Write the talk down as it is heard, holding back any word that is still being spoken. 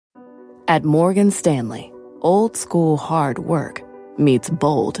At Morgan Stanley, old school hard work meets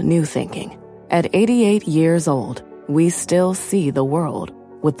bold new thinking. At 88 years old, we still see the world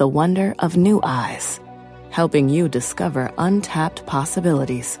with the wonder of new eyes, helping you discover untapped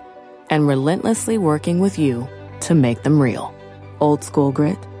possibilities and relentlessly working with you to make them real. Old school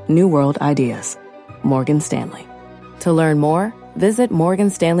grit, new world ideas. Morgan Stanley. To learn more, visit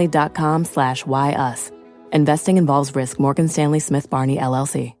morganstanley.com/whyus. Investing involves risk. Morgan Stanley Smith Barney,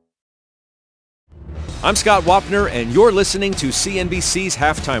 LLC. I'm Scott Wapner, and you're listening to CNBC's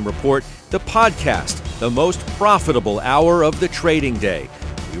Halftime Report, the podcast, the most profitable hour of the trading day.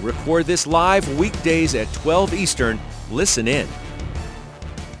 We record this live weekdays at 12 Eastern. Listen in.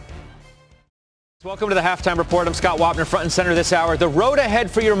 Welcome to the Halftime Report. I'm Scott Wapner, front and center this hour. The road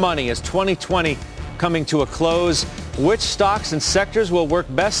ahead for your money is 2020 coming to a close. Which stocks and sectors will work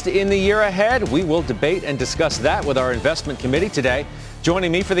best in the year ahead? We will debate and discuss that with our investment committee today.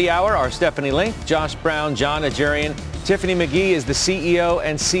 Joining me for the hour are Stephanie Link, Josh Brown, Jon Najarian. Tiffany McGee is the CEO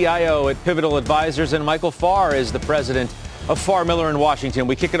and CIO at Pivotal Advisors, and Michael Farr is the president of Farr Miller in Washington.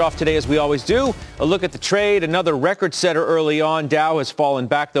 We kick it off today as we always do. A look at the trade, another record setter early on. Dow has fallen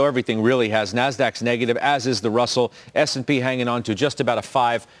back, though everything really has. NASDAQ's negative, as is the Russell. S&P hanging on to just about a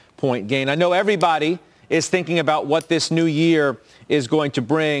 5-point gain. I know everybody is thinking about what this new year is going to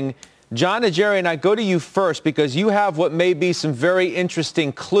bring. Jon Najarian, I go to you first because you have what may be some very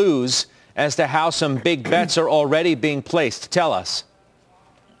interesting clues as to how some big bets are already being placed. Tell us.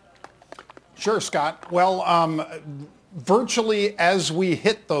 Sure, Scott. Well, virtually as we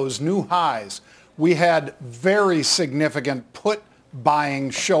hit those new highs, we had very significant put buying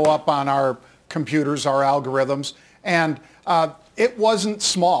show up on our computers, our algorithms, and it wasn't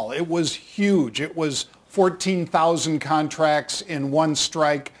small. It was huge. It was 14,000 contracts in one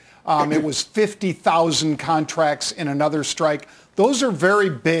strike. It was 50,000 contracts in another strike. Those are very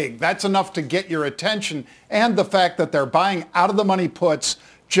big. That's enough to get your attention. And the fact that they're buying out of the money puts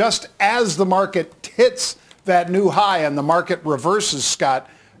just as the market hits that new high and the market reverses, Scott.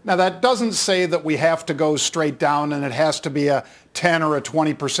 Now, that doesn't say that we have to go straight down and it has to be a 10 or a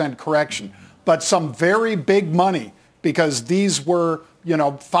 20% correction. But some very big money, because these were,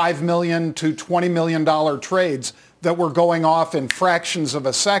 $5 million to $20 million trades that were going off in fractions of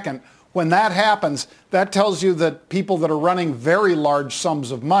a second. When that happens, that tells you that people that are running very large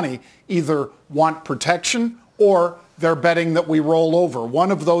sums of money either want protection or they're betting that we roll over.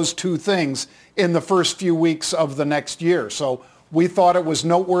 One of those two things in the first few weeks of the next year. So we thought it was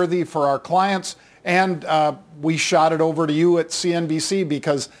noteworthy for our clients, and we shot it over to you at CNBC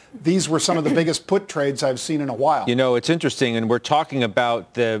because these were some of the biggest put trades I've seen in a while. It's interesting, and we're talking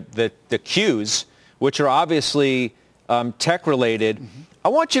about the Qs, which are obviously tech-related. Mm-hmm. I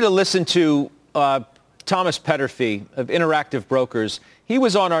want you to listen to Thomas Peterffy of Interactive Brokers. He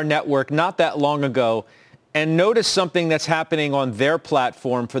was on our network not that long ago, and notice something that's happening on their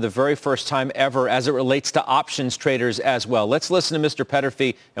platform for the very first time ever as it relates to options traders as well. Let's listen to Mr.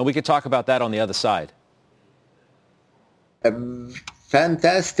 Peterffy, and we can talk about that on the other side. A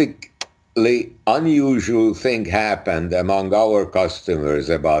fantastically unusual thing happened among our customers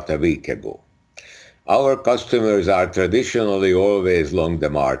about a week ago. Our customers are traditionally always long the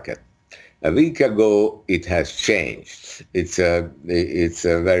market. A week ago, it has changed. It's a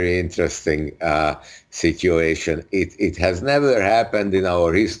very interesting situation. It has never happened in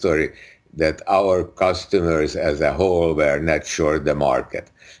our history that our customers as a whole were net short the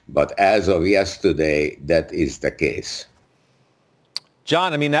market. But as of yesterday, that is the case.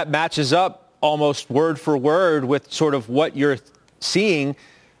 Jon, that matches up almost word for word with sort of what you're seeing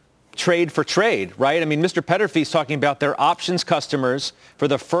trade for trade, right? Mr. Peterffy is talking about their options customers for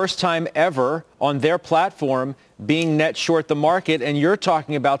the first time ever on their platform being net short the market, and you're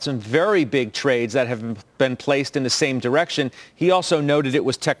talking about some very big trades that have been placed in the same direction. He also noted it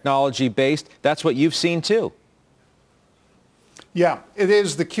was technology-based. That's what you've seen too. Yeah, it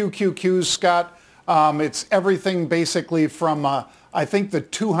is the QQQs, Scott. It's everything basically from, I think, the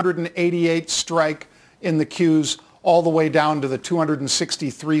 288 strike in the Qs all the way down to the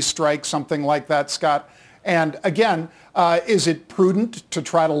 263 strike, something like that, Scott. And again, is it prudent to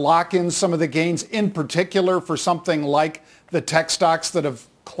try to lock in some of the gains, in particular for something like the tech stocks that have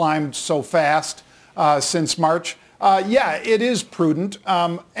climbed so fast since March? Yeah, it is prudent.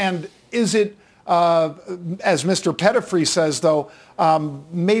 And is it, as Mr. Peterffy says, though,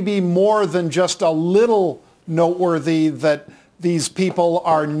 maybe more than just a little noteworthy that these people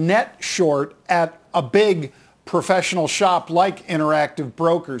are net short at a big professional shop like Interactive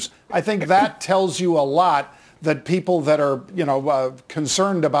Brokers? I think that tells you a lot that people that are,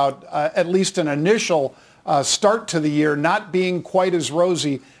 concerned about at least an initial start to the year, not being quite as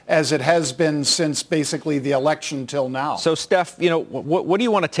rosy as it has been since basically the election till now. So, Steph, what do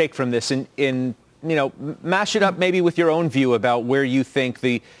you want to take from this in mash it up maybe with your own view about where you think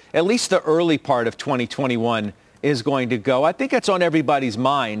at least the early part of 2021 is going to go? I think it's on everybody's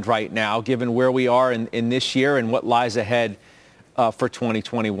mind right now, given where we are in this year and what lies ahead for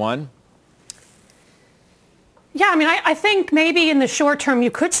 2021. Yeah, I mean, I think maybe in the short term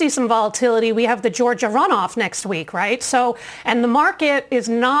you could see some volatility. We have the Georgia runoff next week, right? So, and the market is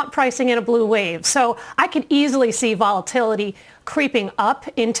not pricing in a blue wave. So I could easily see volatility creeping up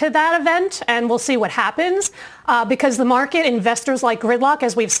into that event, and we'll see what happens because the market, investors like gridlock,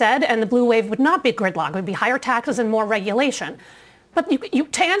 as we've said, and the blue wave would not be gridlock. It would be higher taxes and more regulation. But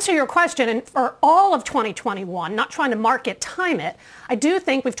to answer your question, and for all of 2021, not trying to market time it, I do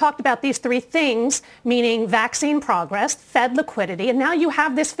think we've talked about these three things, meaning vaccine progress, Fed liquidity, and now you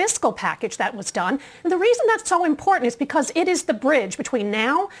have this fiscal package that was done. And the reason that's so important is because it is the bridge between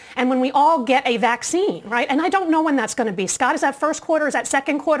now and when we all get a vaccine, right? And I don't know when that's going to be. Scott, is that first quarter? Is that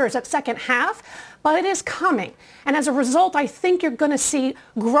second quarter? Is that second half? But it is coming. And as a result, I think you're going to see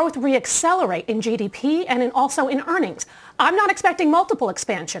growth reaccelerate in GDP and also in earnings. I'm not expecting multiple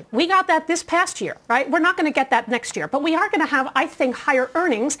expansion. We got that this past year, right? We're not going to get that next year. But we are going to have, I think, higher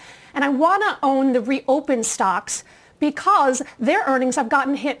earnings. And I want to own the reopened stocks because their earnings have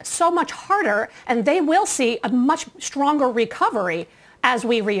gotten hit so much harder, and they will see a much stronger recovery as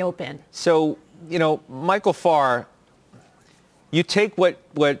we reopen. So, Michael Farr, you take what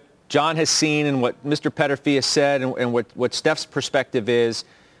John has seen and what Mr. Peterffy has said and what Steph's perspective is,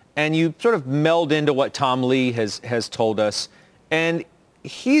 and you sort of meld into what Tom Lee has told us. And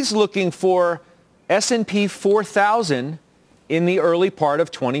he's looking for S&P 4,000 in the early part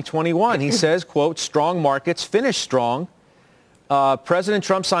of 2021. He says, quote, strong markets finish strong. President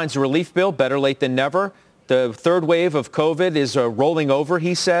Trump signs a relief bill, better late than never. The third wave of COVID is rolling over,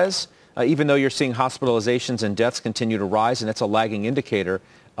 he says, even though you're seeing hospitalizations and deaths continue to rise, and that's a lagging indicator.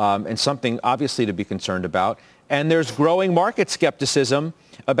 And something obviously to be concerned about. And there's growing market skepticism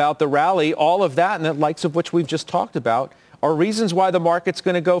about the rally. All of that, and the likes of which we've just talked about, are reasons why the market's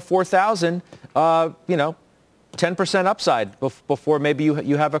going to go 4,000, 10% upside before maybe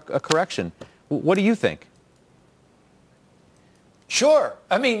you have a correction. What do you think? Sure.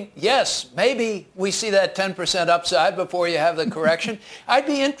 I mean, yes, maybe we see that 10% upside before you have the correction. I'd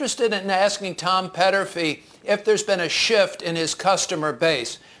be interested in asking Tom Peterffy if there's been a shift in his customer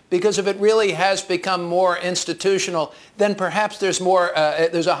base. Because if it really has become more institutional, then perhaps there's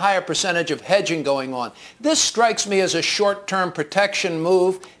a higher percentage of hedging going on. This strikes me as a short-term protection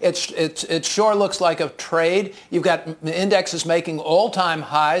move. It sure looks like a trade. You've got indexes making all-time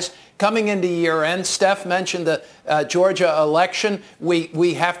highs. Coming into year end, Steph mentioned the Georgia election.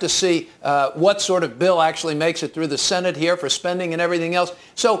 We have to see what sort of bill actually makes it through the Senate here for spending and everything else.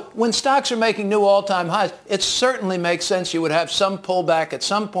 So when stocks are making new all-time highs, it certainly makes sense you would have some pullback at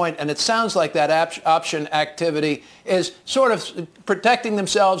some point, and it sounds like that option activity is sort of protecting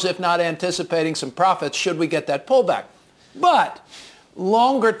themselves, if not anticipating some profits should we get that pullback. But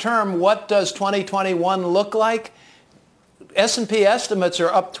longer term, what does 2021 look like? S&P estimates are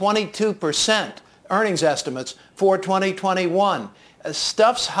up 22%, earnings estimates for 2021.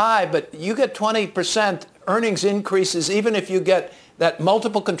 Stuff's high, but you get 20% earnings increases even if you get that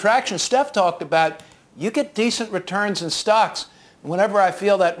multiple contraction Steph talked about. You get decent returns in stocks. Whenever I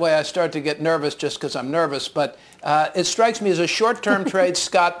feel that way, I start to get nervous just because I'm nervous. But it strikes me as a short-term trade,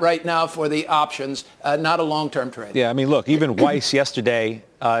 Scott, right now for the options, not a long-term trade. Yeah, I mean, look, even Weiss yesterday,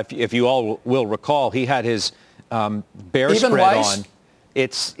 if you all will recall, he had his bear even spread Weiss? on.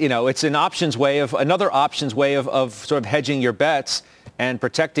 It's an options way of another options way of sort of hedging your bets and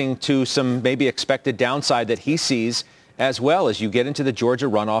protecting to some maybe expected downside that he sees as well as you get into the Georgia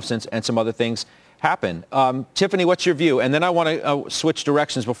runoffs and some other things happen. Tiffany, what's your view? And then I want to switch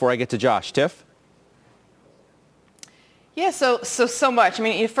directions before I get to Josh. Tiff? Yeah, so much. I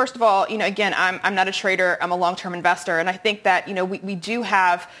mean, first of all, again, I'm not a trader. I'm a long-term investor. And I think that, we do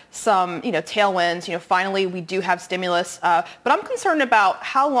have some, tailwinds. Finally, we do have stimulus. But I'm concerned about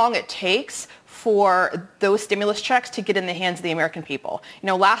how long it takes for those stimulus checks to get in the hands of the American people.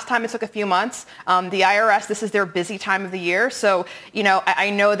 Last time it took a few months. The IRS, this is their busy time of the year. So, I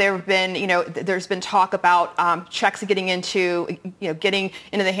know there's been talk about checks getting into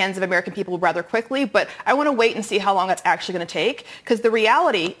the hands of American people rather quickly. But I want to wait and see how long that's actually going to take. Because the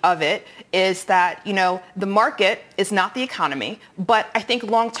reality of it is that, the market is not the economy. But I think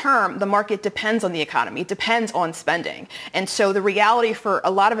long term, the market depends on the economy. It depends on spending. And so the reality for a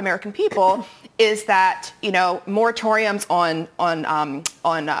lot of American people is that, moratoriums on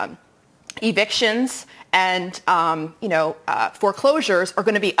evictions and foreclosures are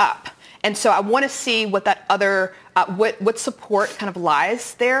going to be up. And so I want to see what that other, what support kind of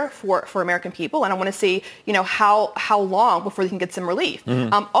lies there for American people. And I want to see, how long before they can get some relief.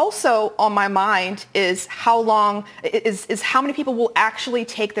 Also on my mind is how long, is how many people will actually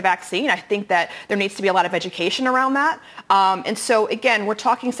take the vaccine. I think that there needs to be a lot of education around that. And so again, we're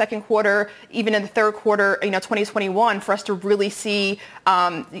talking second quarter, even in the third quarter, 2021, for us to really see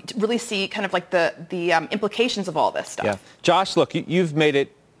kind of like the implications of all this stuff. Yeah. Josh, look, you've made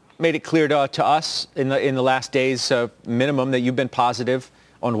it clear to us in the last days, minimum, that you've been positive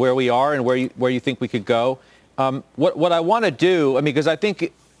on where we are and where you think we could go. What I want to do, because I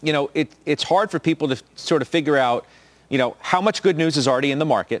think it's hard for people to sort of figure out, how much good news is already in the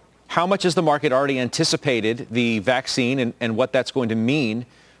market, how much has the market already anticipated the vaccine and what that's going to mean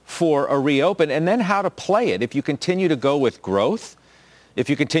for a reopen, and then how to play it. If you continue to go with growth, if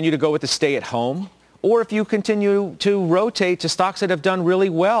you continue to go with the stay at home, or if you continue to rotate to stocks that have done really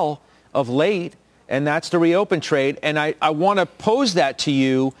well of late, and that's the reopen trade. And I want to pose that to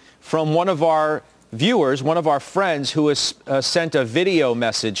you from one of our viewers, one of our friends who has sent a video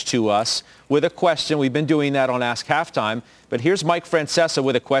message to us with a question. We've been doing that on Ask Halftime. But here's Mike Francesa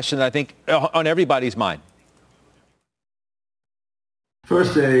with a question that I think on everybody's mind.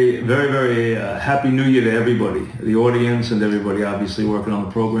 First, a very, very happy New Year to everybody, the audience and everybody obviously working on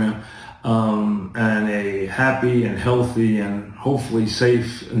the program. And a happy and healthy and hopefully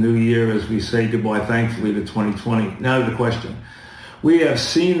safe new year as we say goodbye, thankfully, to 2020. Now to the question. We have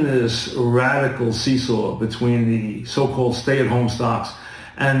seen this radical seesaw between the so-called stay-at-home stocks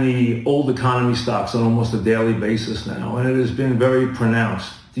and the old economy stocks on almost a daily basis now, and it has been very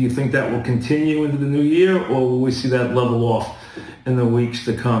pronounced. Do you think that will continue into the new year, or will we see that level off in the weeks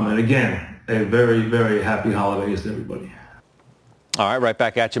to come? And again, a very, very happy holidays to everybody. All right, right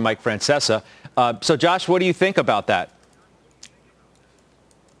back at you, Mike Francesa. So, Josh, what do you think about that?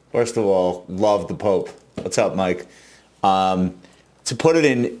 First of all, love the Pope. What's up, Mike? To put it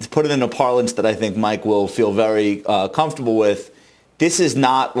in a parlance that I think Mike will feel very comfortable with, this is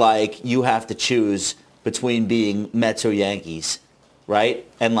not like you have to choose between being Mets or Yankees, right?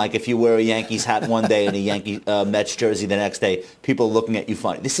 And like if you wear a Yankees hat one day and a Yankee Mets jersey the next day, people are looking at you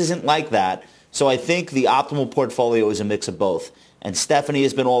funny. This isn't like that. So I think the optimal portfolio is a mix of both. And Stephanie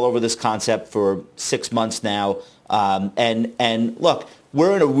has been all over this concept for 6 months now. And look,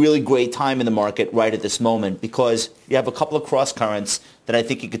 we're in a really great time in the market right at this moment because you have a couple of cross currents that I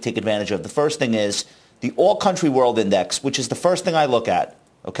think you could take advantage of. The first thing is the All-Country World Index, which is the first thing I look at.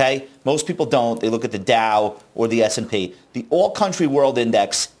 Okay? Most people don't. They look at the Dow or the S&P. The All-Country World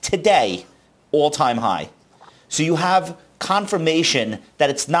Index today, all-time high. So you have confirmation that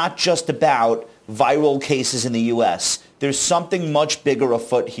it's not just about viral cases in the U.S. There's something much bigger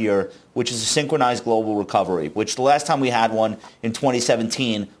afoot here, which is a synchronized global recovery, which the last time we had one in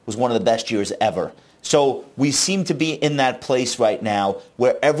 2017 was one of the best years ever. So we seem to be in that place right now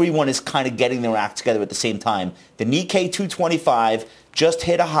where everyone is kind of getting their act together at the same time. The Nikkei 225 just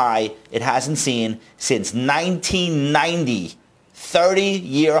hit a high it hasn't seen since 1990.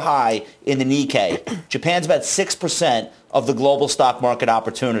 30-year high in the Nikkei. Japan's about 6% of the global stock market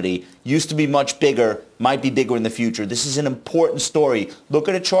opportunity. Used to be much bigger, might be bigger in the future. This is an important story. Look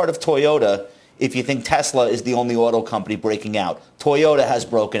at a chart of Toyota if you think Tesla is the only auto company breaking out. Toyota has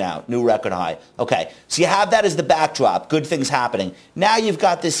broken out, new record high. Okay, so you have that as the backdrop, good things happening. Now you've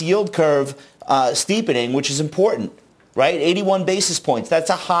got this yield curve steepening, which is important, right? 81 basis points. That's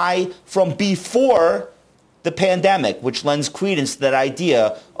a high from before the pandemic, which lends credence to that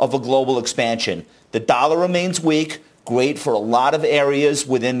idea of a global expansion. The dollar remains weak, great for a lot of areas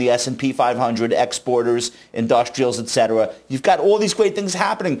within the S&P 500, exporters, industrials, etc. You've got all these great things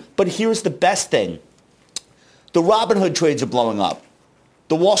happening, but here's the best thing. The Robinhood trades are blowing up.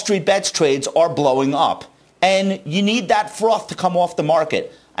 The Wall Street Bets trades are blowing up. And you need that froth to come off the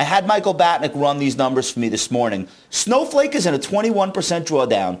market. I had Michael Batnick run these numbers for me this morning. Snowflake is in a 21%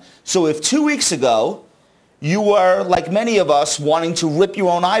 drawdown. So if 2 weeks ago, you were, like many of us, wanting to rip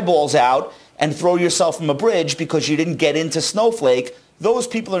your own eyeballs out and throw yourself from a bridge because you didn't get into Snowflake, those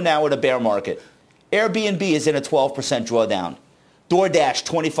people are now in a bear market. Airbnb is in a 12% drawdown. DoorDash,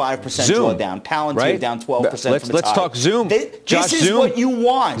 25% Zoom, drawdown. Palantir right? down 12% from its Let's high. talk Zoom. This is what you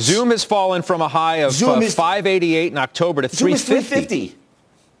want. Zoom has fallen from a high of 588 in October to 350.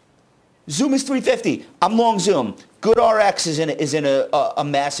 Zoom is 350. I'm long Zoom. GoodRx is in a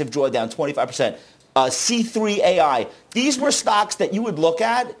massive drawdown, 25%. C3 AI. These were stocks that you would look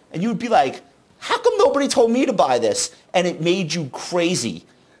at and you would be like, how come nobody told me to buy this? And it made you crazy.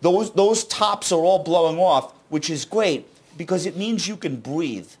 Those tops are all blowing off, which is great because it means you can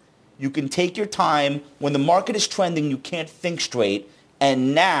breathe. You can take your time. When the market is trending, you can't think straight.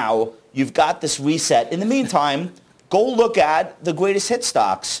 And now you've got this reset. In the meantime, go look at the greatest hit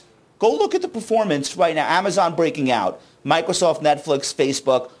stocks. Go look at the performance right now. Amazon breaking out. Microsoft, Netflix,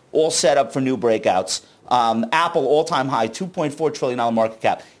 Facebook, all set up for new breakouts. Apple, all-time high, $2.4 trillion market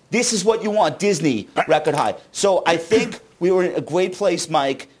cap. This is what you want. Disney, record high. So I think we were in a great place,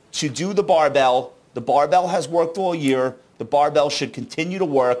 Mike, to do the barbell. The barbell has worked all year. The barbell should continue to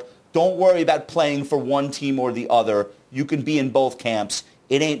work. Don't worry about playing for one team or the other. You can be in both camps.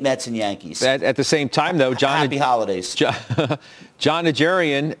 It ain't Mets and Yankees. At the same time, though, John... Happy holidays. John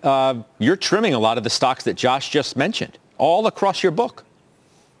Najarian, you're trimming a lot of the stocks that Josh just mentioned, all across your book.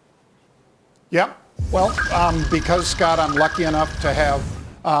 Yeah. Well, because, Scott, I'm lucky enough to have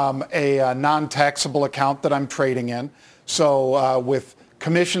a non-taxable account that I'm trading in. So with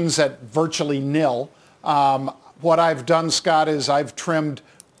commissions at virtually nil, what I've done, Scott, is I've trimmed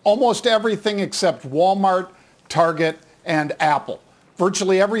almost everything except Walmart, Target, and Apple.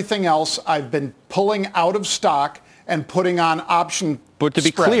 Virtually everything else I've been pulling out of stock and putting on option But to be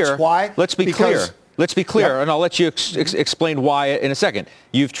spreads. clear, Why? Let's be clear, Yep. and I'll let you explain why in a second.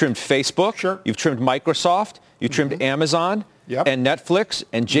 You've trimmed Facebook. Sure. You've trimmed Microsoft. You've trimmed Amazon Yep. and Netflix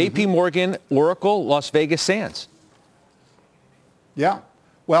and J.P. Morgan, Oracle, Las Vegas Sands. Yeah.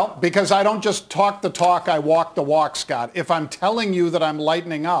 Well, because I don't just talk the talk, I walk the walk, Scott. If I'm telling you that I'm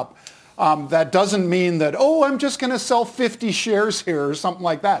lightening up, that doesn't mean that, I'm just going to sell 50 shares here or something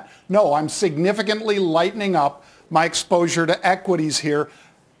like that. No, I'm significantly lightening up my exposure to equities here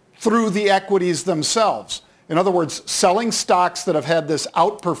through the equities themselves. In other words, selling stocks that have had this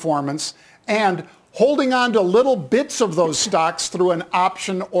outperformance and holding on to little bits of those stocks through an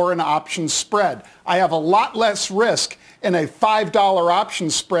option or an option spread. I have a lot less risk in a $5 option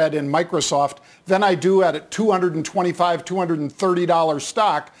spread in Microsoft than I do at a $225, $230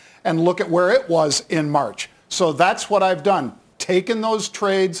 stock, and look at where it was in March. So that's what I've done. Taken those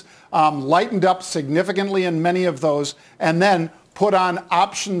trades, lightened up significantly in many of those, and then put on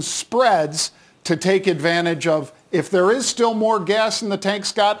option spreads to take advantage of, if there is still more gas in the tank,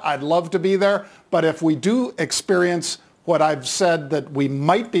 Scott, I'd love to be there. But if we do experience what I've said that we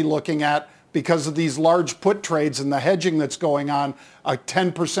might be looking at because of these large put trades and the hedging that's going on, a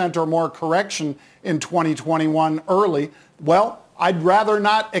 10% or more correction in 2021 early, well, I'd rather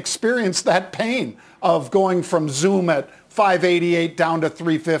not experience that pain of going from Zoom at 588 down to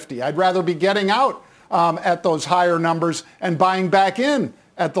 350. I'd rather be getting out at those higher numbers and buying back in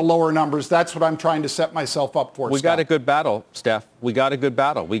at the lower numbers. That's what I'm trying to set myself up for. We got a good battle, Steph. We got a good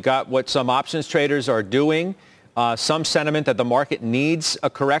battle. We got what some options traders are doing, some sentiment that the market needs a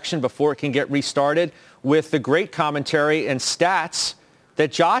correction before it can get restarted, with the great commentary and stats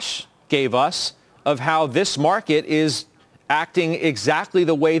that Josh gave us of how this market is acting exactly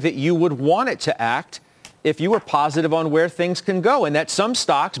the way that you would want it to act if you were positive on where things can go, and that some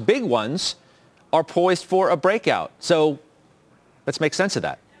stocks, big ones, are poised for a breakout. So let's make sense of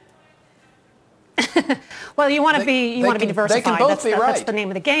that. Well, you want to be diversified. They can both be right. That's the name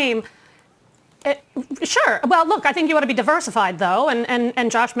of the game. Sure. Well, look, I think you want to be diversified, though,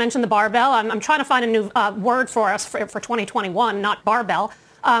 and Josh mentioned the barbell. I'm trying to find a new word for us for 2021, not barbell.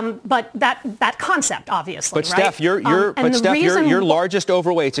 But that concept, obviously, but Steph, right? your largest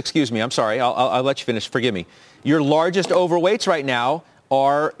overweights. Excuse me, I'm sorry. I'll let you finish. Forgive me. Your largest overweights right now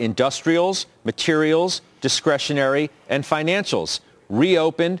are industrials, materials, discretionary, and financials.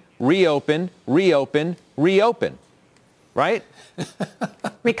 Reopen, reopen, reopen, reopen. Right?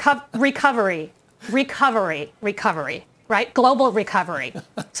 Recovery. Right? Global recovery.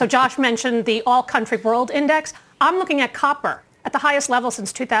 So Josh mentioned the All-Country World Index. I'm looking at copper at the highest level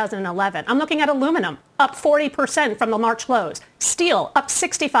since 2011. I'm looking at aluminum, up 40% from the March lows. Steel, up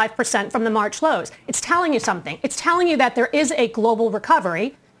 65% from the March lows. It's telling you something. It's telling you that there is a global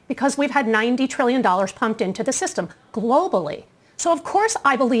recovery because we've had $90 trillion pumped into the system globally. So of course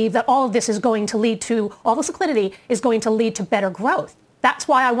I believe that all of this is going to lead to, all this liquidity is going to lead to better growth. That's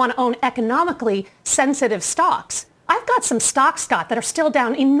why I want to own economically sensitive stocks. I've got some stocks, Scott, that are still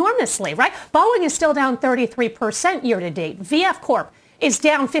down enormously, right? Boeing is still down 33% year to date. VF Corp is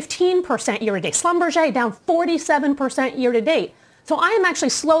down 15% year to date. Schlumberger down 47% year to date. So I am actually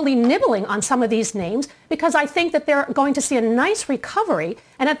slowly nibbling on some of these names because I think that they're going to see a nice recovery.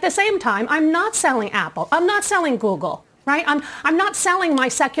 And at the same time, I'm not selling Apple. I'm not selling Google, right? I'm not selling my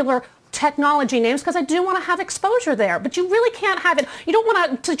secular technology names because I do want to have exposure there. But you really can't have it. You don't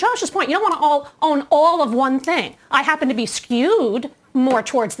want to Josh's point, you don't want to own all of one thing. I happen to be skewed more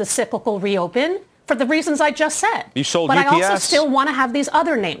towards the cyclical reopen for the reasons I just said. You sold but UPS. I also still want to have these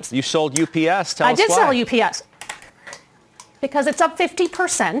other names. You sold UPS. Tell us I did why. sell UPS because it's up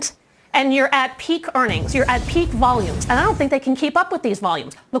 50%. and you're at peak earnings, you're at peak volumes, and I don't think they can keep up with these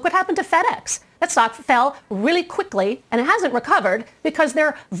volumes. Look what happened to FedEx. That stock fell really quickly, and it hasn't recovered because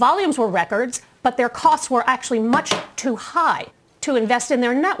their volumes were records, but their costs were actually much too high to invest in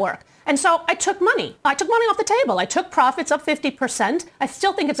their network. And so I took money. I took money off the table. I took profits up 50%. I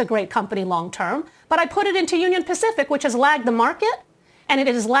still think it's a great company long term, but I put it into Union Pacific, which has lagged the market, and it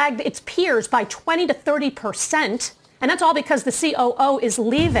has lagged its peers by 20 to 30%. And that's all because the COO is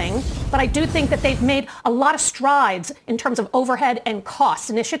leaving. But I do think that they've made a lot of strides in terms of overhead and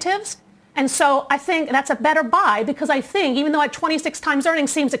cost initiatives. And so I think that's a better buy because I think even though at 26 times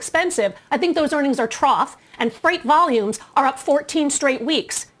earnings seems expensive, I think those earnings are trough and freight volumes are up 14 straight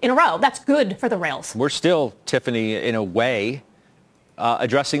weeks in a row. That's good for the rails. We're still, Tiffany, in a way,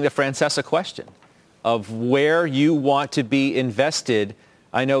 addressing the Francesa question of where you want to be invested.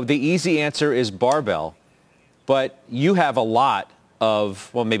 I know the easy answer is barbell. But you have a lot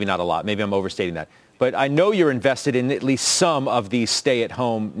of, well, maybe not a lot. Maybe I'm overstating that. But I know you're invested in at least some of these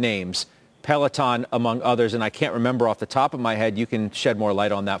stay-at-home names, Peloton among others. And I can't remember off the top of my head. You can shed more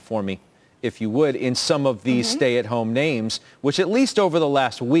light on that for me, if you would, in some of these stay-at-home names, which at least over the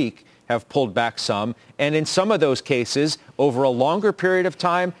last week have pulled back some. And in some of those cases, over a longer period of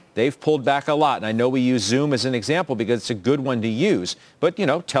time, they've pulled back a lot. And I know we use Zoom as an example because it's a good one to use. But, you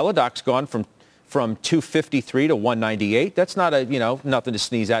know, Teladoc's gone from 253 to 198. That's not nothing to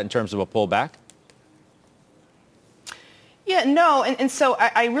sneeze at in terms of a pullback. Yeah, no, and so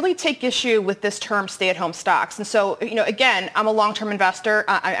I really take issue with this term stay-at-home stocks. And so, again, I'm a long-term investor.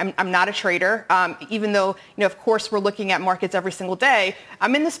 I'm not a trader, even though, of course, we're looking at markets every single day.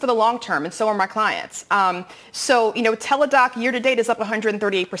 I'm in this for the long term, and so are my clients. Teladoc year-to-date is up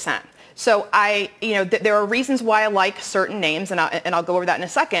 138%. So there are reasons why I like certain names, and I'll go over that in a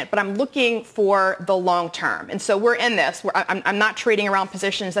second, but I'm looking for the long term. And so we're in this. I'm not trading around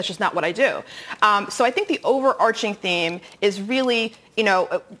positions. That's just not what I do. So I think the overarching theme is really,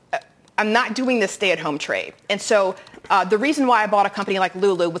 I'm not doing this stay-at-home trade. And so the reason why I bought a company like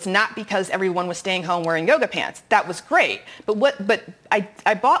Lulu was not because everyone was staying home wearing yoga pants. That was great. But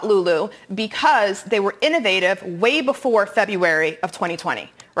I bought Lulu because they were innovative way before February of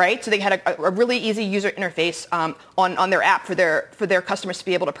 2020. Right, so they had a really easy user interface on their app for their customers to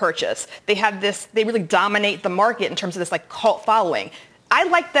be able to purchase. They have this. They really dominate the market in terms of this like cult following. I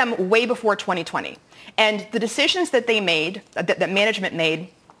liked them way before 2020, and the decisions that they made, that management made,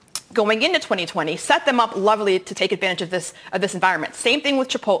 going into 2020, set them up lovely to take advantage of this environment. Same thing with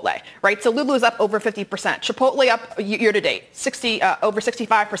Chipotle, right? So Lulu is up over 50%. Chipotle up year to date, over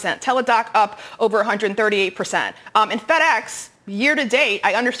 65%. Teladoc up over 138%. And FedEx, year to date,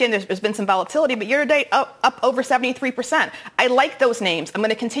 I understand there's been some volatility, but year to date up over 73%. I like those names. I'm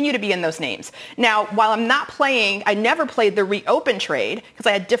going to continue to be in those names. Now, while I'm not playing, I never played the reopen trade because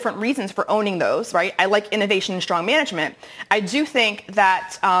I had different reasons for owning those, right? I like innovation and strong management. I do think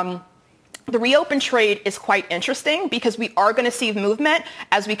that the reopen trade is quite interesting because we are going to see movement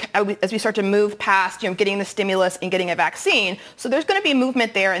as we start to move past, getting the stimulus and getting a vaccine. So there's going to be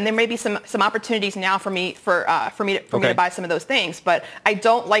movement there, and there may be some opportunities now for me to buy some of those things. But I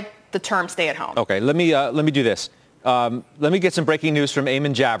don't like the term stay at home. Okay, let me do this. Let me get some breaking news from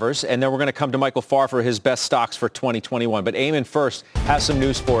Eamon Javers, and then we're going to come to Michael Farr for his best stocks for 2021. But Eamon first has some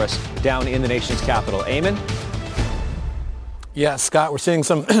news for us down in the nation's capital. Eamon? Yeah, Scott, we're seeing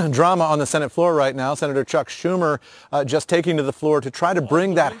some drama on the Senate floor right now. Senator Chuck Schumer just taking to the floor to try to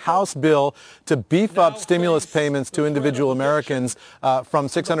bring that House bill to beef up stimulus payments to individual Americans from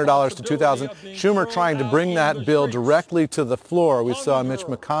 $600 to $2,000. Schumer trying to bring that bill directly to the floor. We saw Mitch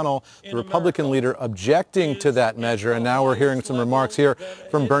McConnell, the Republican leader, objecting to that measure, and now we're hearing some remarks here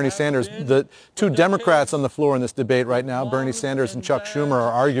from Bernie Sanders. The two Democrats on the floor in this debate right now, Bernie Sanders and Chuck Schumer,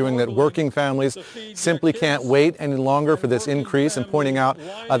 are arguing that working families simply can't wait any longer for this increase, and pointing out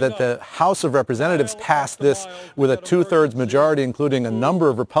that the House of Representatives passed this with a two-thirds majority, including a number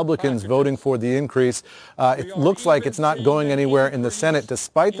of Republicans voting for the increase. It looks like it's not going anywhere in the Senate,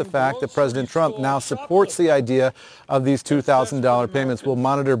 despite the fact that President Trump now supports the idea of these $2,000 payments. We'll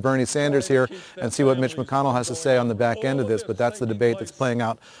monitor Bernie Sanders here and see what Mitch McConnell has to say on the back end of this, but that's the debate that's playing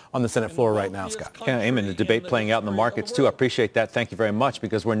out on the Senate floor right now, Scott. Yeah, Eamon, the debate playing out in the markets, too. I appreciate that. Thank you very much,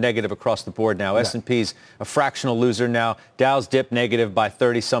 because we're negative across the board now. S&P's a fractional loser now. Dow's dipped negative by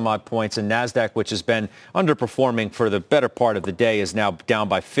 30-some-odd points, and NASDAQ, which has been underperforming for the better part of the day, is now down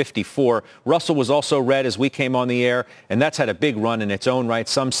by 54. Russell was also red as we came on the air, and that's had a big run in its own right.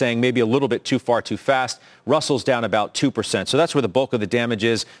 Some saying maybe a little bit too far too fast. Russell's down about 2%. So that's where the bulk of the damage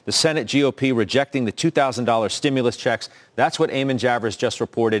is. The Senate GOP rejecting the $2,000 stimulus checks. That's what Eamon Javers just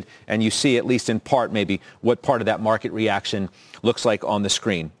reported. And you see, at least in part, maybe what part of that market reaction looks like on the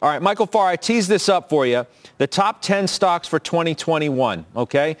screen. All right, Michael Farr, I teased this up for you. The top 10 stocks for 2021,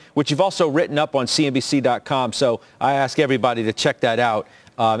 okay, which you've also written up on CNBC.com. So I ask everybody to check that out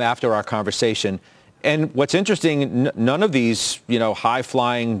after our conversation. And what's interesting, none of these,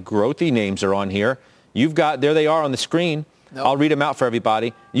 high-flying, growthy names are on here. You've got, there they are on the screen. Nope. I'll read them out for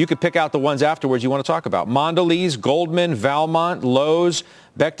everybody. You can pick out the ones afterwards you want to talk about. Mondelez, Goldman, Valmont, Lowe's,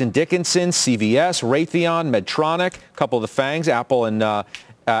 Becton Dickinson, CVS, Raytheon, Medtronic, a couple of the FANGs, Apple and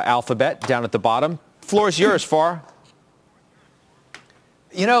Alphabet down at the bottom. Floor is yours, Farr.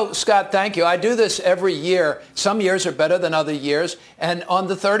 Scott, thank you. I do this every year. Some years are better than other years. And on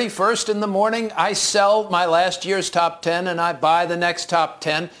the 31st in the morning, I sell my last year's top 10 and I buy the next top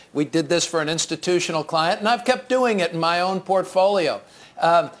 10. We did this for an institutional client, and I've kept doing it in my own portfolio.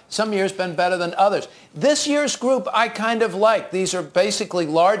 Some years been better than others. This year's group I kind of like. These are basically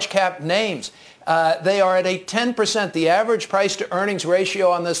large cap names. They are at a 10%. The average price to earnings ratio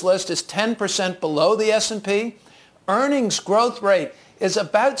on this list is 10% below the S&P. Earnings growth rate is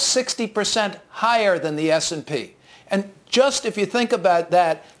about 60% higher than the S&P. And just if you think about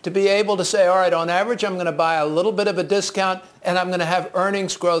that, to be able to say, all right, on average, I'm going to buy a little bit of a discount and I'm going to have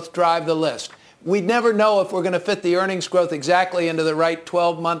earnings growth drive the list. We never know if we're going to fit the earnings growth exactly into the right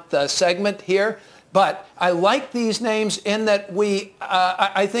 12-month segment here. But I like these names in that we,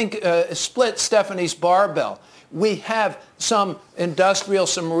 I think, split Stephanie's barbell. We have some industrial,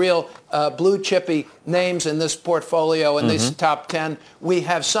 some real blue chippy names in this portfolio in this top 10. We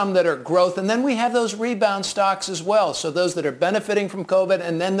have some that are growth, and then we have those rebound stocks as well. So those that are benefiting from COVID,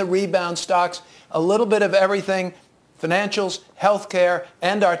 and then the rebound stocks, a little bit of everything, financials, healthcare,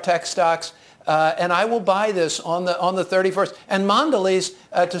 and our tech stocks. And I will buy this on the 31st. And Mondelez,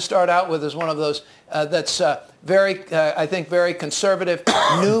 to start out with, is one of those that's I think, very conservative.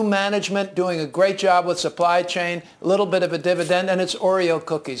 New management doing a great job with supply chain, a little bit of a dividend, and it's Oreo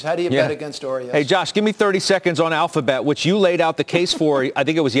cookies. How do you bet against Oreos? Hey, Josh, give me 30 seconds on Alphabet, which you laid out the case for, I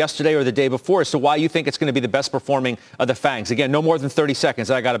think it was yesterday or the day before, as to why you think it's going to be the best performing of the FANGs. Again, no more than 30 seconds.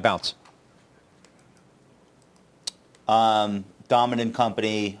 I got to bounce. Dominant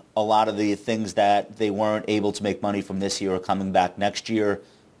company. A lot of the things that they weren't able to make money from this year are coming back next year,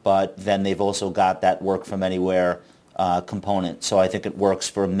 but then they've also got that work from anywhere component. So I think it works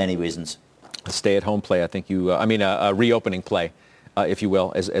for many reasons. A stay-at-home play, I think a reopening play, if you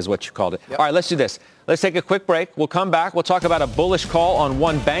will, is what you called it. Yep. All right, let's do this. Let's take a quick break. We'll come back. We'll talk about a bullish call on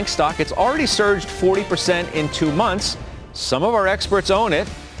one bank stock. It's already surged 40% in 2 months. Some of our experts own it.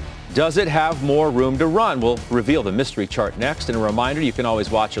 Does it have more room to run? We'll reveal the mystery chart next. And a reminder, you can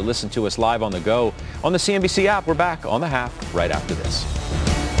always watch or listen to us live on the go on the CNBC app. We're back on the Half right after this.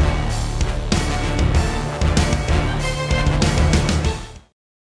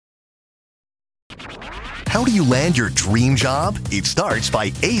 How do you land your dream job? It starts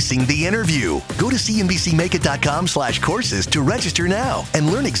by acing the interview. Go to cnbcmakeit.com/courses to register now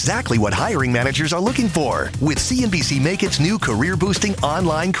and learn exactly what hiring managers are looking for with CNBC Make It's new career-boosting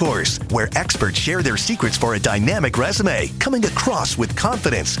online course, where experts share their secrets for a dynamic resume, coming across with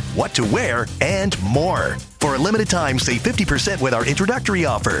confidence, what to wear, and more. For a limited time, save 50% with our introductory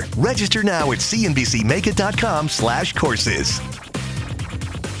offer. Register now at cnbcmakeit.com/courses.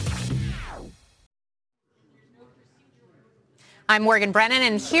 I'm Morgan Brennan,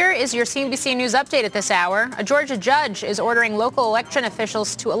 and here is your CNBC News update at this hour. A Georgia judge is ordering local election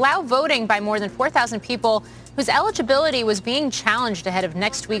officials to allow voting by more than 4,000 people whose eligibility was being challenged ahead of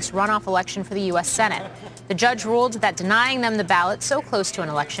next week's runoff election for the U.S. Senate. The judge ruled that denying them the ballot so close to an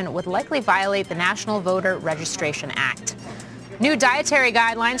election would likely violate the National Voter Registration Act. New dietary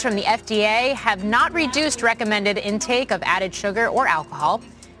guidelines from the FDA have not reduced recommended intake of added sugar or alcohol.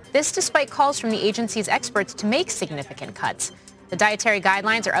 This despite calls from the agency's experts to make significant cuts. The dietary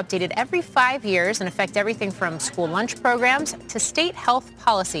guidelines are updated every 5 years and affect everything from school lunch programs to state health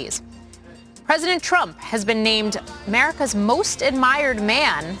policies. President Trump has been named America's most admired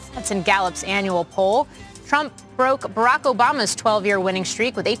man. That's in Gallup's annual poll. Trump broke Barack Obama's 12-year winning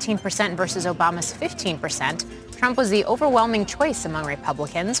streak with 18% versus Obama's 15%. Trump was the overwhelming choice among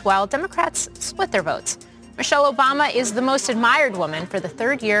Republicans, while Democrats split their votes. Michelle Obama is the most admired woman for the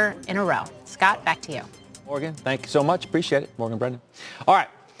third year in a row. Scott, back to you. Morgan, thank you so much. Appreciate it. Morgan Brennan. All right.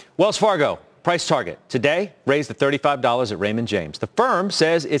 Wells Fargo, price target. Today, raised to $35 at Raymond James. The firm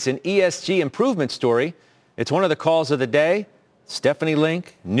says it's an ESG improvement story. It's one of the calls of the day. Stephanie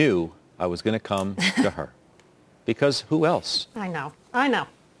Link knew I was going to come to her. Because who else? I know.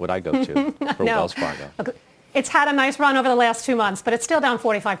 would I go to for No. Wells Fargo. Okay. It's had a nice run over the last 2 months, but it's still down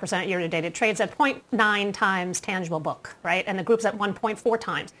 45% year to date. It trades at 0.9 times tangible book, right? And the group's at 1.4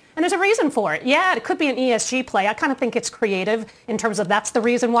 times. And there's a reason for it. Yeah, it could be an ESG play. I kind of think it's creative in terms of that's the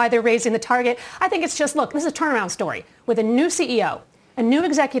reason why they're raising the target. I think it's just, look, this is a turnaround story with a new CEO, a new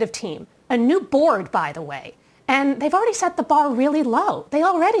executive team, a new board, by the way. And they've already set the bar really low. They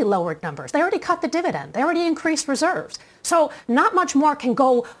already lowered numbers. They already cut the dividend. They already increased reserves. So not much more can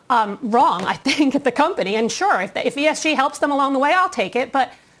go wrong, I think, at the company. And sure, if ESG helps them along the way, I'll take it.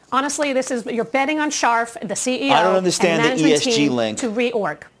 But honestly, you're betting on Scharf, the CEO, I don't understand and the management ESG team link. to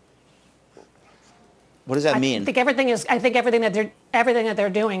reorg. What does that mean? I think everything that they're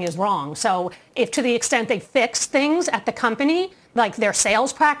doing is wrong. So if to the extent they fix things at the company, like their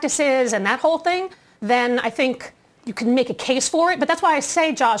sales practices and that whole thing, then I think you can make a case for it. But that's why I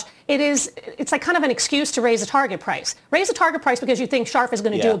say, Josh, it's like kind of an excuse to raise the target price. Raise the target price because you think Scharf is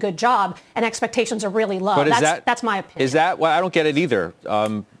going to do a good job and expectations are really low. But that's my opinion. Is that, well, I don't get it either,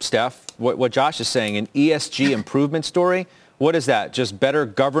 Steph, what Josh is saying, an ESG improvement story. What is that? Just better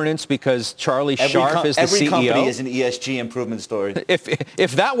governance because Charlie Scharf is the CEO? Every company is an ESG improvement story.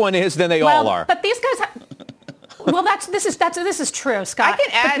 If that one is, then they all are. But these guys well, this is true, Scott. I can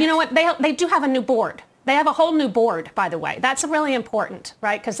add. But you know what? They do have a new board. They have a whole new board, by the way. That's really important,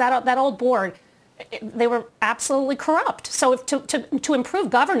 right? Because that old board, they were absolutely corrupt. So to improve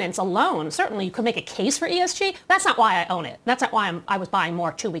governance alone, certainly you could make a case for ESG. That's not why I own it. That's not why I was buying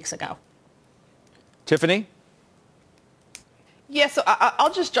more 2 weeks ago. Tiffany? Yeah, so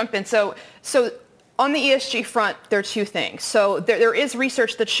I'll just jump in. So on the ESG front, there are two things. So there is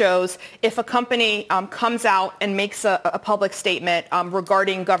research that shows if a company comes out and makes a public statement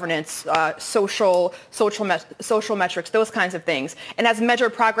regarding governance, social metrics, those kinds of things, and has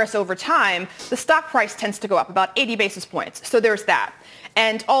measured progress over time, the stock price tends to go up about 80 basis points. So there's that.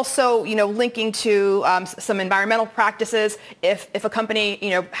 And also, linking to some environmental practices, if a company,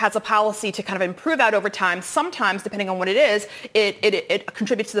 has a policy to kind of improve that over time, sometimes, depending on what it is, it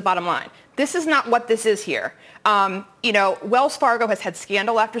contributes to the bottom line. This is not what this is here. Wells Fargo has had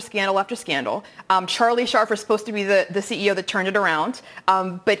scandal after scandal after scandal. Charlie Scharf is supposed to be the CEO that turned it around.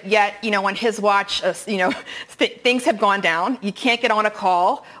 But yet, on his watch, things have gone down. You can't get on a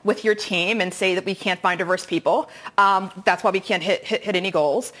call with your team and say that we can't find diverse people. That's why we can't hit any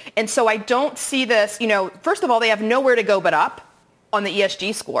goals. And so I don't see this, first of all, they have nowhere to go but up on the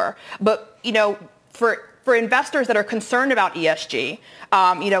ESG score. But, for investors that are concerned about ESG,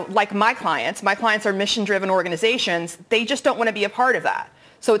 like my clients are mission-driven organizations. They just don't want to be a part of that.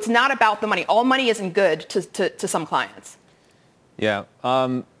 So it's not about the money. All money isn't good to some clients. Yeah.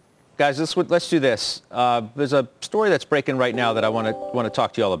 Guys, let's do this. There's a story that's breaking right now that I want to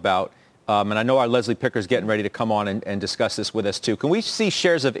talk to you all about. And I know our Leslie Picker's getting ready to come on and discuss this with us too. Can we see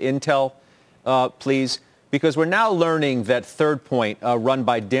shares of Intel, please? Because we're now learning that Third Point, run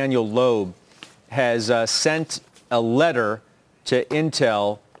by Daniel Loeb, has sent a letter to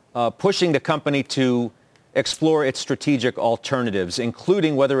Intel pushing the company to explore its strategic alternatives,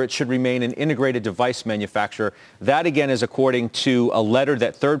 including whether it should remain an integrated device manufacturer. That, again, is according to a letter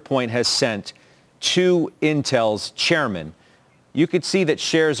that Third Point has sent to Intel's chairman. You could see that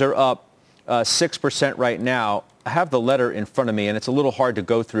shares are up 6% right now. I have the letter in front of me, and it's a little hard to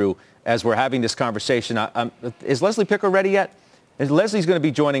go through as we're having this conversation. Is Leslie Picker ready yet? Leslie's going to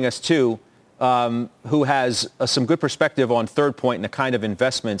be joining us, too. Who has some good perspective on Third Point and the kind of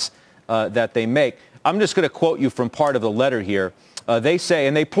investments that they make. I'm just going to quote you from part of the letter here. They say,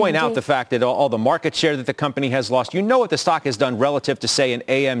 and they point out the fact that all the market share that the company has lost. You know what the stock has done relative to, say, an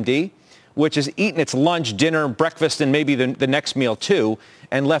AMD, which has eaten its lunch, dinner, breakfast, and maybe the next meal, too,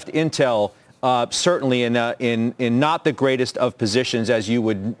 and left Intel certainly in not the greatest of positions, as you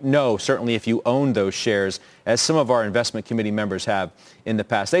would know, certainly if you own those shares, as some of our investment committee members have in the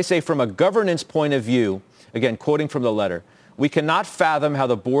past. They say, from a governance point of view, again, quoting from the letter, we cannot fathom how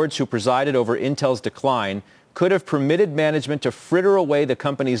the boards who presided over Intel's decline could have permitted management to fritter away the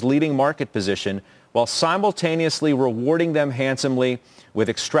company's leading market position while simultaneously rewarding them handsomely with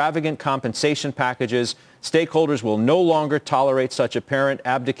extravagant compensation packages. Stakeholders will no longer tolerate such apparent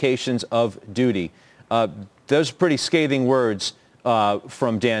abdications of duty. Those are pretty scathing words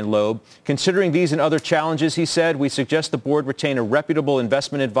from Dan Loeb. Considering these and other challenges, he said, we suggest the board retain a reputable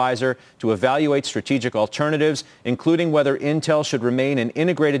investment advisor to evaluate strategic alternatives, including whether Intel should remain an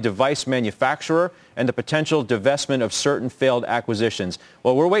integrated device manufacturer and the potential divestment of certain failed acquisitions.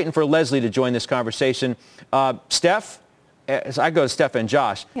 Well, we're waiting for Leslie to join this conversation. Steph, as I go to Steph and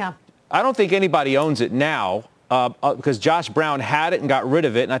Josh, yeah. I don't think anybody owns it now because Josh Brown had it and got rid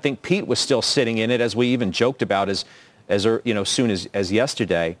of it, and I think Pete was still sitting in it, as we even joked about as as soon as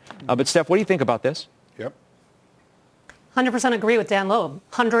yesterday. But Steph, what do you think about this? Yep. 100% agree with Dan Loeb.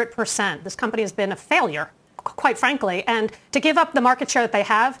 100%. This company has been a failure, quite frankly. And to give up the market share that they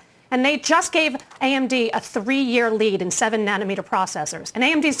have, and they just gave AMD a 3-year lead in 7-nanometer processors. And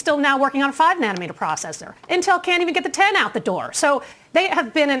AMD is still now working on a 5-nanometer processor. Intel can't even get the 10 out the door. So they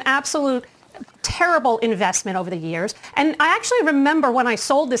have been an absolute terrible investment over the years. And I actually remember when I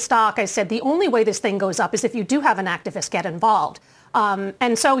sold this stock, I said the only way this thing goes up is if you do have an activist get involved.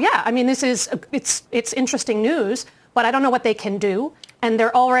 And so, yeah, I mean, it's interesting news, but I don't know what they can do. And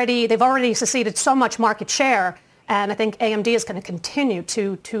they've already seceded so much market share. And I think AMD is going to continue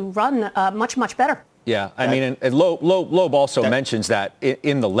to run much, much better. Yeah, I mean, and Loeb also mentions that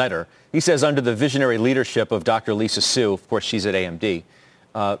in the letter. He says under the visionary leadership of Dr. Lisa Su, of course, she's at AMD,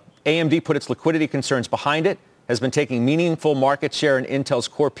 AMD put its liquidity concerns behind it, has been taking meaningful market share in Intel's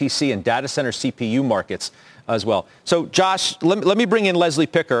core PC and data center CPU markets as well. So, Josh, let me bring in Leslie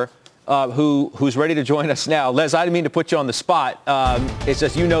Picker, who's ready to join us now. Les, I didn't mean to put you on the spot. It's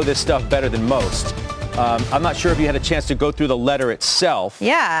just you know this stuff better than most. I'm not sure if you had a chance to go through the letter itself.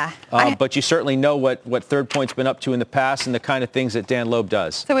 Yeah. But you certainly know what Third Point's been up to in the past and the kind of things that Dan Loeb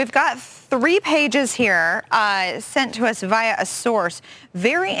does. So we've got 3 pages here sent to us via a source.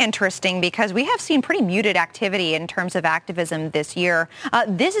 Very interesting because we have seen pretty muted activity in terms of activism this year.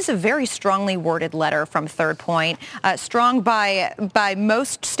 This is a very strongly worded letter from Third Point, strong by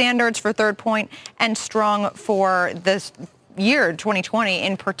most standards for Third Point and strong for this year 2020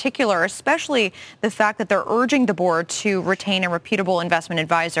 in particular, especially the fact that they're urging the board to retain a reputable investment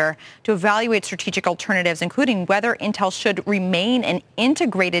advisor to evaluate strategic alternatives, including whether Intel should remain an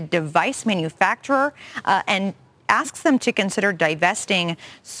integrated device manufacturer and asks them to consider divesting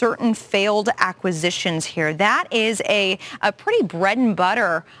certain failed acquisitions here. That is a pretty bread and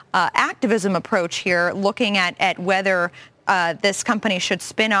butter activism approach here, looking at whether this company should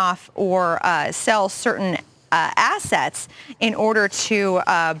spin off or sell certain assets in order to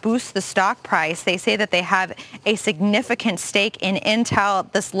boost the stock price. They say that they have a significant stake in Intel.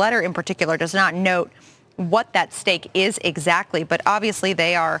 This letter in particular does not note what that stake is exactly, but obviously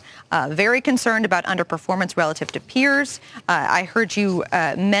they are very concerned about underperformance relative to peers. I heard you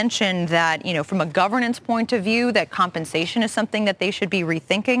mention that, from a governance point of view, that compensation is something that they should be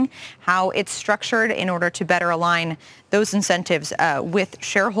rethinking, how it's structured in order to better align those incentives with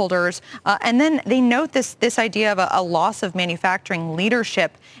shareholders. And then they note this idea of a loss of manufacturing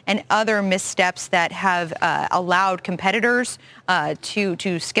leadership and other missteps that have allowed competitors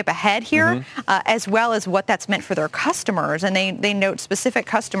to skip ahead here, as well as what that's meant for their customers. And they note specific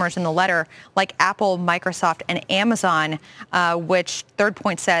customers in the letter like Apple, Microsoft, and Amazon, which Third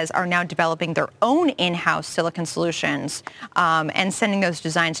Point says are now developing their own in-house silicon solutions and sending those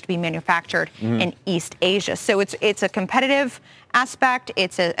designs to be manufactured in East Asia. So it's a competitive aspect.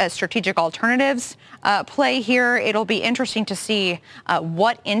 It's a strategic alternatives play here. It'll be interesting to see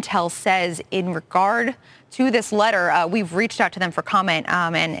what Intel says in regard to this letter. We've reached out to them for comment,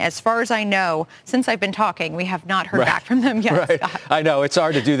 and as far as I know, since I've been talking, we have not heard back from them yet. Right. I know it's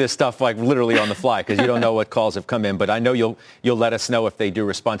hard to do this stuff like literally on the fly because you don't know what calls have come in, but I know you'll let us know if they do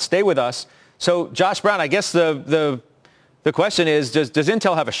respond. Stay with us. So, Josh Brown, I guess the question is, does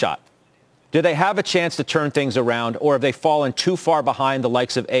Intel have a shot? Do they have a chance to turn things around, or have they fallen too far behind the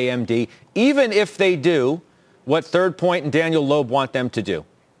likes of AMD, even if they do what Third Point and Daniel Loeb want them to do?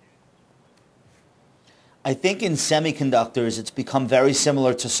 I think in semiconductors, it's become very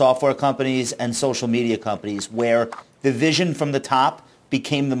similar to software companies and social media companies, where the vision from the top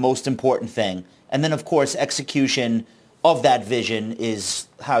became the most important thing. And then, of course, execution of that vision is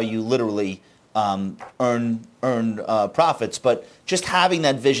how you literally earn profits. But just having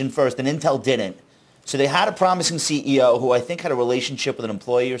that vision first, and Intel didn't. So they had a promising CEO who I think had a relationship with an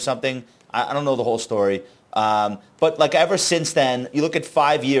employee or something. I don't know the whole story. But like ever since then, you look at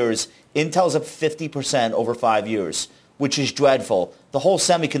 5 years, Intel's up 50% over 5 years, which is dreadful. The whole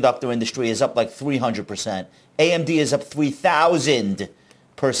semiconductor industry is up like 300%. AMD is up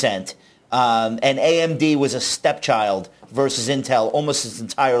 3,000%. And AMD was a stepchild versus Intel almost its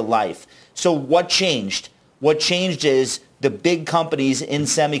entire life. So what changed? What changed is the big companies in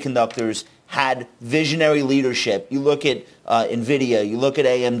semiconductors had visionary leadership. You look at NVIDIA, you look at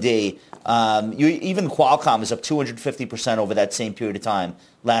AMD, even Qualcomm is up 250% over that same period of time,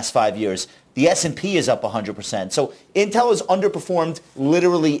 last 5 years. The S&P is up 100%. So Intel has underperformed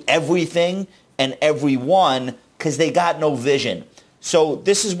literally everything and everyone because they got no vision. So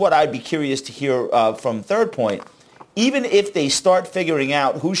this is what I'd be curious to hear from Third Point. Even if they start figuring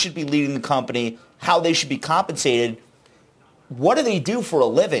out who should be leading the company, how they should be compensated, what do they do for a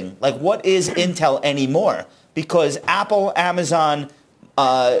living? Like, what is Intel anymore? because Apple, Amazon,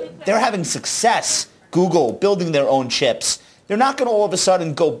 they're having success. Google building their own chips. They're not going to all of a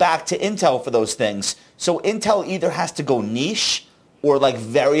sudden go back to Intel for those things. So Intel either has to go niche or like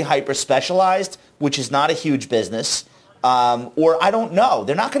very hyper specialized, which is not a huge business, or I don't know.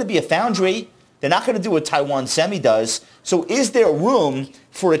 They're not going to be a foundry. They're not going to do what Taiwan Semi does. So is there room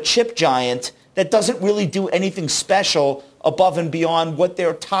for a chip giant that doesn't really do anything special above and beyond what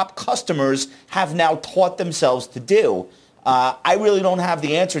their top customers have now taught themselves to do? I really don't have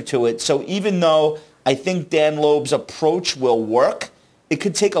the answer to it. So even though I think Dan Loeb's approach will work, it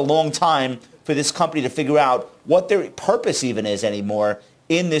could take a long time for this company to figure out what their purpose even is anymore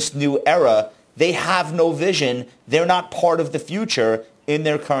in this new era. They have no vision. They're not part of the future in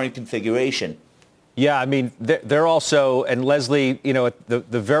their current configuration. Yeah, I mean, they're also, and Leslie, the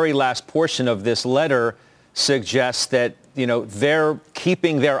very last portion of this letter suggests that, they're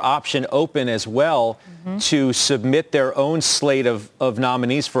keeping their option open as well to submit their own slate of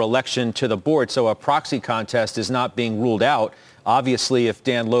nominees for election to the board. So a proxy contest is not being ruled out. Obviously, if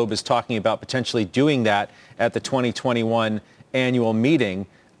Dan Loeb is talking about potentially doing that at the 2021 annual meeting,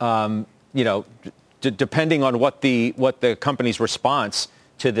 depending on what the company's response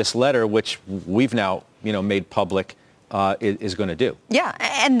to this letter, which we've now, made public, is going to do. Yeah,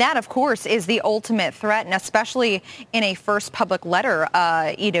 and that, of course, is the ultimate threat, and especially in a first public letter,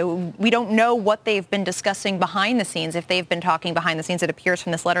 we don't know what they've been discussing behind the scenes. If they've been talking behind the scenes, it appears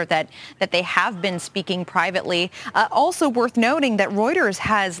from this letter that they have been speaking privately. Also worth noting that Reuters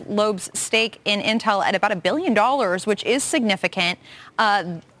has Loeb's stake in Intel at about $1 billion, which is significant.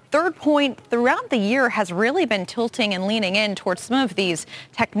 Third point, throughout the year has really been tilting and leaning in towards some of these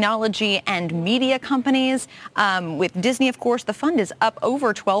technology and media companies. With Disney, of course, the fund is up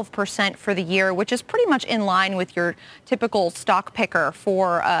over 12% for the year, which is pretty much in line with your typical stock picker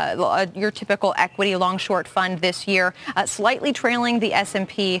for your typical equity long-short fund this year, slightly trailing the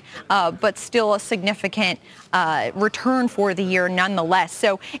S&P, but still a significant return for the year nonetheless.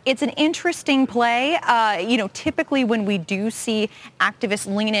 So it's an interesting play. Typically when we do see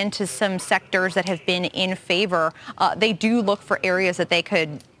activists lean into some sectors that have been in favor, they do look for areas that they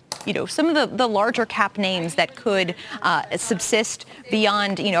could, some of the larger cap names that could subsist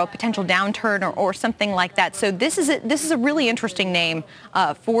beyond, a potential downturn or something like that. So this is a really interesting name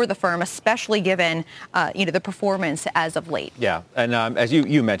for the firm, especially given, the performance as of late. Yeah, and as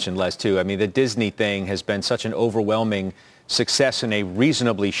you mentioned, Les, too, I mean, the Disney thing has been such an overwhelming success in a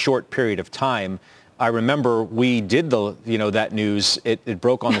reasonably short period of time. I remember we did that news. It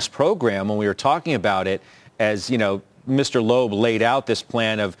broke on this program when we were talking about it as, Mr. Loeb laid out this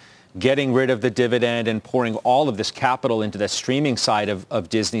plan of getting rid of the dividend and pouring all of this capital into the streaming side of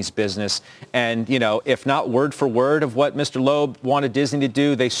Disney's business. And, if not word for word of what Mr. Loeb wanted Disney to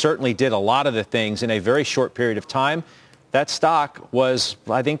do, they certainly did a lot of the things in a very short period of time. That stock was,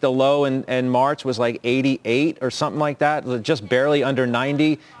 I think the low in March was like 88 or something like that, just barely under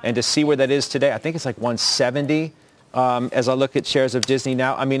 90. And to see where that is today, I think it's like 170 as I look at shares of Disney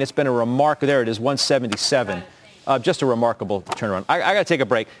now. I mean, it's been a remarkable, there it is, 177. Just a remarkable turnaround. I got to take a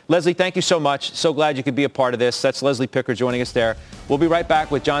break. Leslie, thank you so much. So glad you could be a part of this. That's Leslie Picker joining us there. We'll be right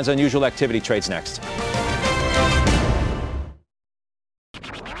back with John's Unusual Activity Trades next.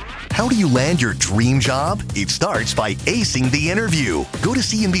 How do you land your dream job? It starts by acing the interview. Go to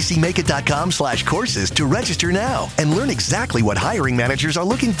cnbcmakeit.com/courses to register now and learn exactly what hiring managers are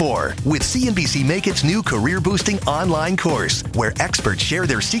looking for with CNBC Make It's new career-boosting online course, where experts share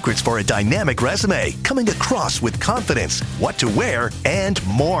their secrets for a dynamic resume, coming across with confidence, what to wear, and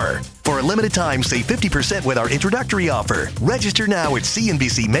more. For a limited time, save 50% with our introductory offer. Register now at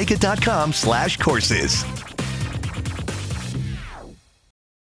cnbcmakeit.com/courses.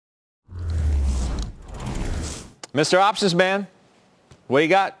 Mr. Options Man, what you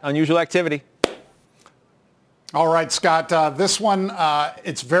got? Unusual activity. All right, Scott. This one,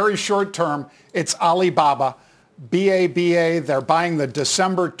 it's very short term. It's Alibaba, BABA. They're buying the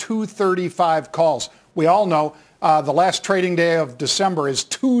December 235 calls. We all know the last trading day of December is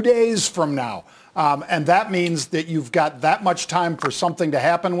 2 days from now. And that means that you've got that much time for something to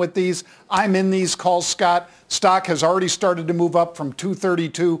happen with these. I'm in these calls, Scott. Stock has already started to move up from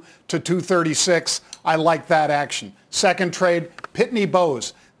 232 to 236. I like that action. Second trade, Pitney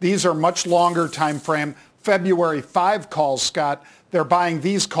Bowes. These are much longer time frame. February 5 calls, Scott. They're buying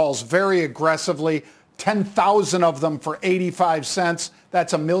these calls very aggressively. 10,000 of them for 85 cents.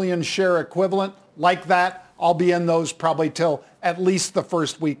 That's a million share equivalent. Like that, I'll be in those probably till at least the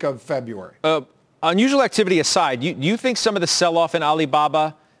first week of February. Unusual activity aside, you think some of the sell-off in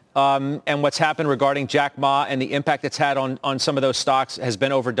Alibaba and what's happened regarding Jack Ma and the impact it's had on some of those stocks has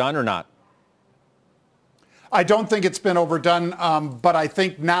been overdone or not? I don't think it's been overdone, but I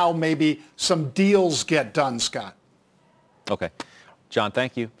think now maybe some deals get done, Scott. Okay. John,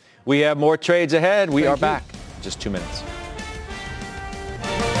 thank you. We have more trades ahead. We are back in just 2 minutes.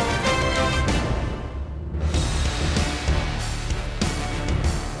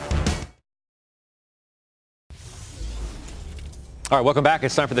 All right, welcome back.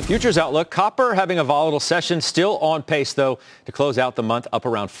 It's time for the Futures Outlook. Copper having a volatile session, still on pace, though, to close out the month up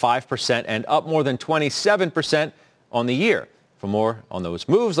around 5% and up more than 27% on the year. For more on those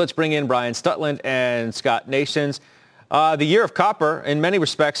moves, let's bring in Brian Stutland and Scott Nations. The year of copper, in many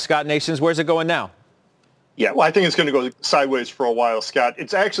respects, Scott Nations, where's it going now? Yeah, well, I think it's going to go sideways for a while, Scott.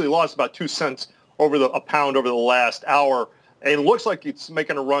 It's actually lost about 2 cents a pound over the last hour. And it looks like it's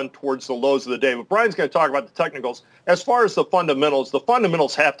making a run towards the lows of the day. But Brian's going to talk about the technicals. As far as the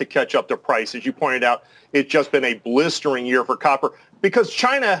fundamentals have to catch up to price. As you pointed out, it's just been a blistering year for copper because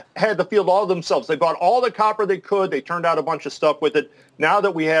China had to field all themselves. They bought all the copper they could. They turned out a bunch of stuff with it. Now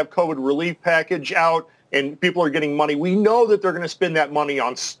that we have COVID relief package out and people are getting money, we know that they're going to spend that money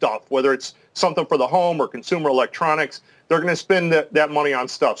on stuff, whether it's something for the home or consumer electronics. They're going to spend that money on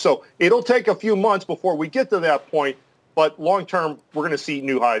stuff. So it'll take a few months before we get to that point. But long term, we're going to see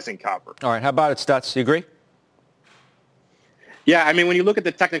new highs in copper. All right. How about it, Stutz? You agree? Yeah. I mean, when you look at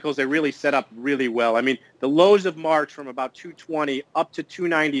the technicals, they really set up really well. I mean, the lows of March from about 220 up to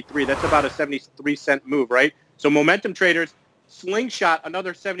 293, that's about a 73-cent move, right? So momentum traders slingshot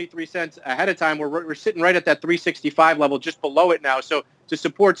another 73 cents ahead of time. We're sitting right at that 365 level, just below it now. So to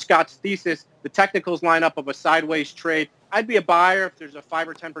support Scott's thesis, the technicals line up of a sideways trade. I'd be a buyer if there's a 5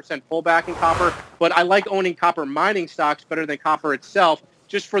 or 10% pullback in copper, but I like owning copper mining stocks better than copper itself,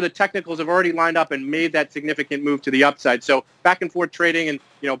 just for the technicals have already lined up and made that significant move to the upside. So back and forth trading and,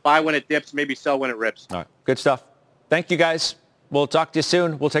 buy when it dips, maybe sell when it rips. All right. Good stuff. Thank you, guys. We'll talk to you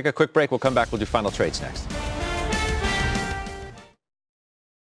soon. We'll take a quick break. We'll come back. We'll do final trades next.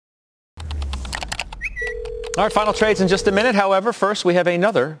 All right, final trades in just a minute. However, first we have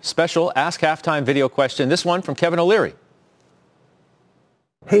another special Ask Halftime video question. This one from Kevin O'Leary.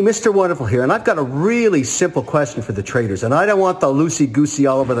 Hey, Mr. Wonderful here, and I've got a really simple question for the traders, and I don't want the loosey-goosey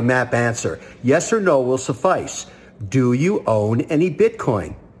all over the map answer. Yes or no will suffice. Do you own any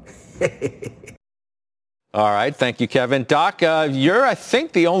Bitcoin? All right, thank you, Kevin. Doc, you're, I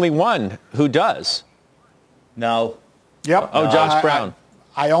think, the only one who does. No. Yep. Oh, Josh Brown.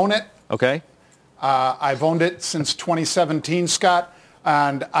 I own it. Okay. I've owned it since 2017, Scott,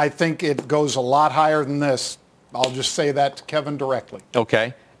 and I think it goes a lot higher than this. I'll just say that to Kevin directly.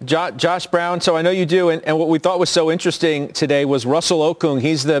 Okay. Josh Brown, so I know you do, and what we thought was so interesting today was Russell Okung.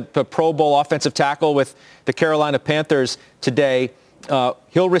 He's the Pro Bowl offensive tackle with the Carolina Panthers today.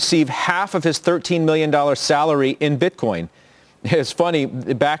 He'll receive half of his $13 million salary in Bitcoin. It's funny,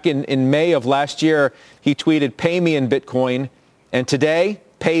 back in May of last year, he tweeted, "Pay me in Bitcoin," and today,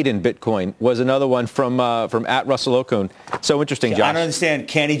 "Paid in Bitcoin" was another one from at Russell Okung. So interesting, Josh. I don't understand.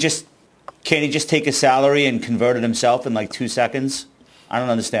 Can't he just take a salary and convert it himself in like 2 seconds? I don't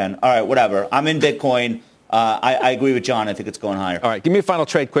understand. All right, whatever. I'm in Bitcoin. I agree with John. I think it's going higher. All right, give me a final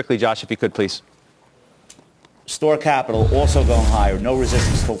trade quickly, Josh, if you could, please. Store Capital also going higher. No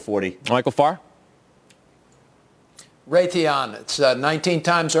resistance till 40. Michael Farr? Raytheon, it's 19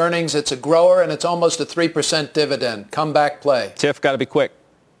 times earnings. It's a grower, and it's almost a 3% dividend. Comeback play. Tiff, got to be quick.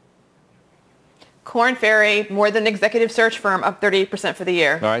 Korn Ferry, more than executive search firm, up 38% for the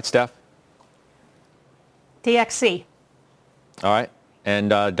year. All right, Steph? DXC. All right.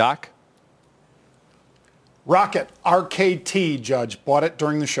 And Doc? Rocket, RKT, Judge. Bought it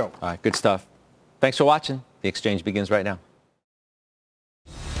during the show. All right, good stuff. Thanks for watching. The exchange begins right now.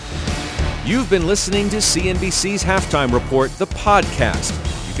 You've been listening to CNBC's Halftime Report, the podcast.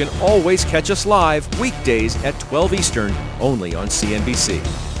 You can always catch us live weekdays at 12 Eastern, only on CNBC.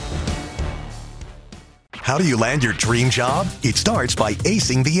 How do you land your dream job? It starts by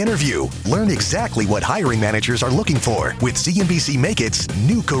acing the interview. Learn exactly what hiring managers are looking for with CNBC Make It's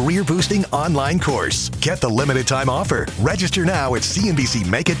new career-boosting online course. Get the limited time offer. Register now at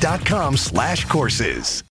cnbcmakeit.com/courses.